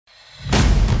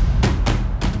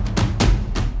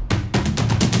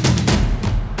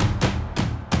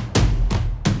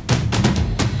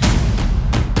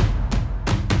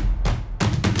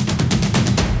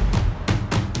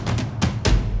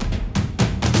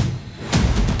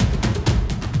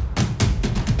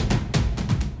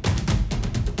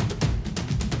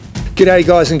G'day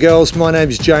guys and girls, my name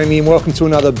is Jamie and welcome to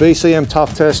another BCM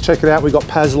Tough Test. Check it out, we've got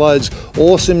Paslode's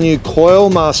awesome new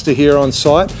CoilMaster here on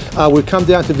site. We've come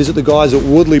down to visit the guys at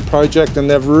Woodley Project and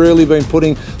they've really been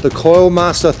putting the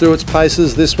CoilMaster through its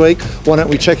paces this week. Why don't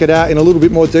we check it out in a little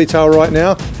bit more detail right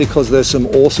now, because there's some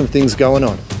awesome things going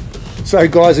on. So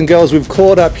guys and girls, we've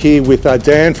caught up here with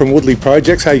Dan from Woodley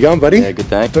Projects. How you going, buddy? Yeah, good,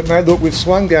 thanks. But mate, look, we've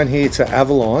swung down here to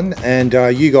Avalon and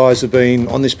you guys have been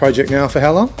on this project now for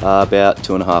how long? About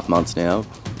 2.5 months now.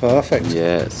 Perfect.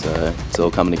 Yeah, so it's all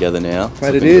coming together now.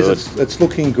 Mate, it is. It's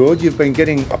looking good. You've been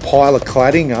getting a pile of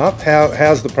cladding up.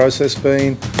 How's the process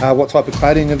been? What type of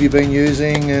cladding have you been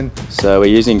using? And so we're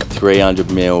using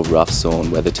 300mm rough sawn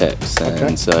WeatherTex,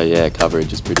 and so yeah,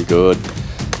 coverage is pretty good.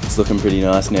 It's looking pretty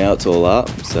nice now, it's all up,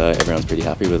 so everyone's pretty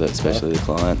happy with it, especially the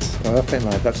clients. Perfect,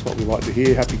 mate, that's what we like to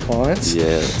hear, happy clients.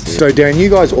 Yeah. So Dan, you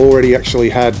guys already actually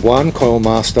had one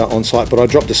CoilMaster on site, but I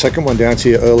dropped a second one down to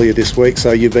you earlier this week,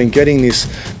 so you've been getting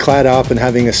this clad up and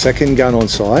having a second gun on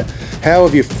site. How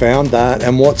have you found that,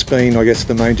 and what's been, I guess,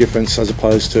 the main difference as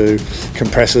opposed to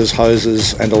compressors,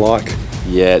 hoses and the like?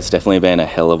 Yeah, it's definitely been a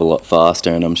hell of a lot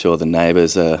faster, and I'm sure the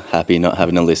neighbours are happy not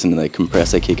having to listen to the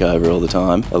compressor kick over all the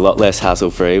time. A lot less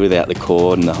hassle-free without the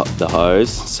cord and the hose,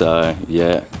 so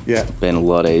yeah, it's been a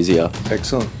lot easier.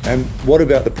 Excellent. And what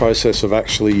about the process of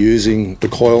actually using the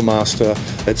CoilMaster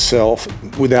itself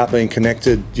without being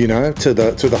connected, you know, to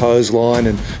the hose line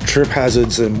and trip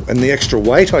hazards and the extra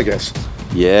weight, I guess?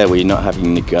 Yeah, we're not having to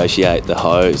negotiate the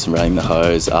hose and running the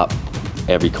hose up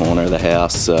every corner of the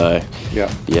house, so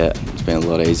yeah, it's been a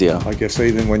lot easier. I guess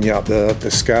even when you're up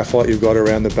the scaff like you've got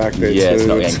around the back there, it's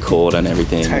not getting caught and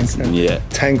everything.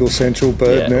 Tangle central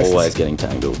bird nest. Always getting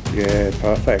tangled. Yeah,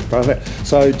 perfect.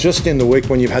 So just in the week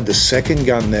when you've had the second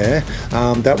gun there,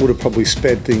 that would have probably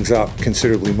sped things up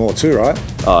considerably more too, right?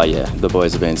 Oh yeah, the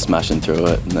boys have been smashing through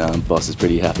it, and boss is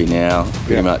pretty happy now.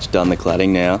 Pretty much done the cladding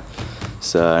now,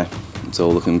 so it's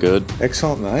all looking good.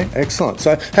 Excellent, mate. Excellent.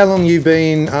 So how long you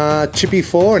been chippy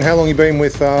for, and how long you been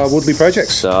with Woodley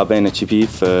Projects? So I've been a chippy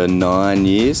for 9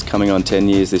 years, coming on 10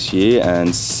 years this year,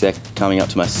 and coming up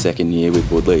to my second year with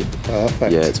Woodley.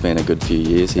 Perfect. Yeah, it's been a good few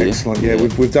years here. Excellent. Yeah,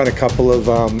 we've done a couple of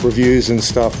reviews and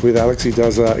stuff with Alex. He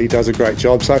does a great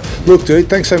job. So look, dude,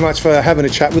 thanks so much for having a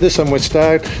chat with us, and we're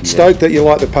stoked that you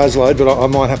like the Paslode, but I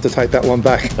might have to take that one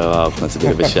back. Oh, that's a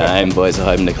bit of a shame. Boys are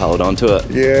hoping to hold on to it.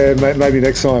 Yeah, maybe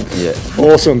next time. Yeah.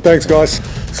 Awesome, thanks guys.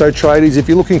 So tradies, if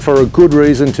you're looking for a good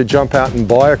reason to jump out and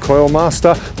buy a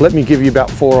CoilMaster, let me give you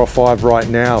about 4 or 5 right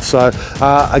now. So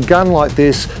a gun like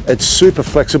this, it's super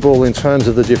flexible in terms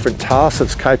of the different tasks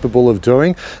it's capable of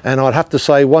doing. And I'd have to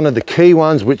say one of the key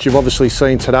ones, which you've obviously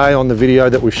seen today on the video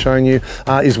that we've shown you,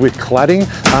 is with cladding.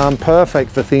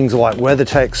 Perfect for things like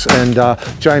WeatherTex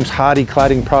and James Hardie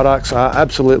cladding products are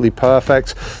absolutely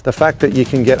perfect. The fact that you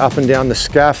can get up and down the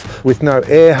scaff with no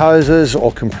air hoses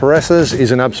or compressors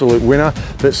is an absolute winner.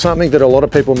 But something that a lot of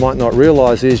people might not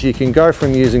realise is you can go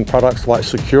from using products like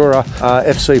Secura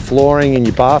FC flooring in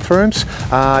your bathrooms.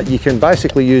 You can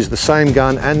basically use the same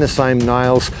gun and the same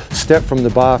nails, step from the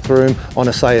bathroom on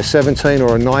a 17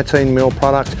 or a 19mm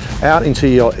product out into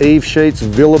your eave sheets,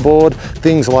 villa board,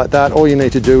 things like that. All you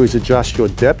need to do is adjust your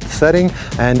depth setting.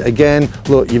 And again,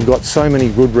 look, you've got so many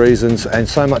good reasons and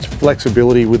so much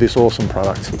flexibility with this awesome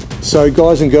product. So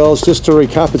guys and girls, just to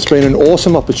recap, it's been an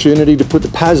awesome opportunity to put the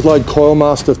Paslode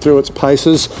CoilMaster through its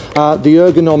paces. The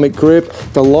ergonomic grip,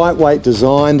 the lightweight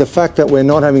design, the fact that we're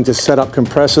not having to set up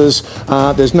compressors,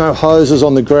 there's no hoses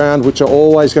on the ground, which are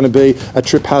always going to be a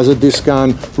trip hazard. This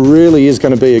gun really is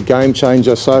going to be a game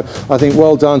changer. So I think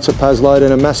well done to Paslode,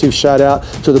 and a massive shout out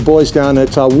to the boys down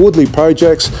at Woodley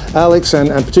Projects, Alex and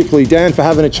particularly Dan for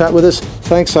having a chat with us.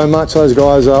 Thanks so much. Those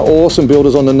guys are awesome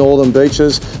builders on the northern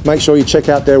beaches. Make sure you check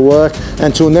out their work.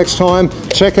 Until next time,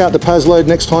 check out the Paslode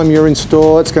next time you're in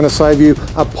store. It's going to save you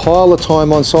a pile of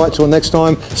time on site. Till next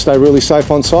time, stay really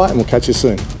safe on site and we'll catch you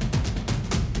soon.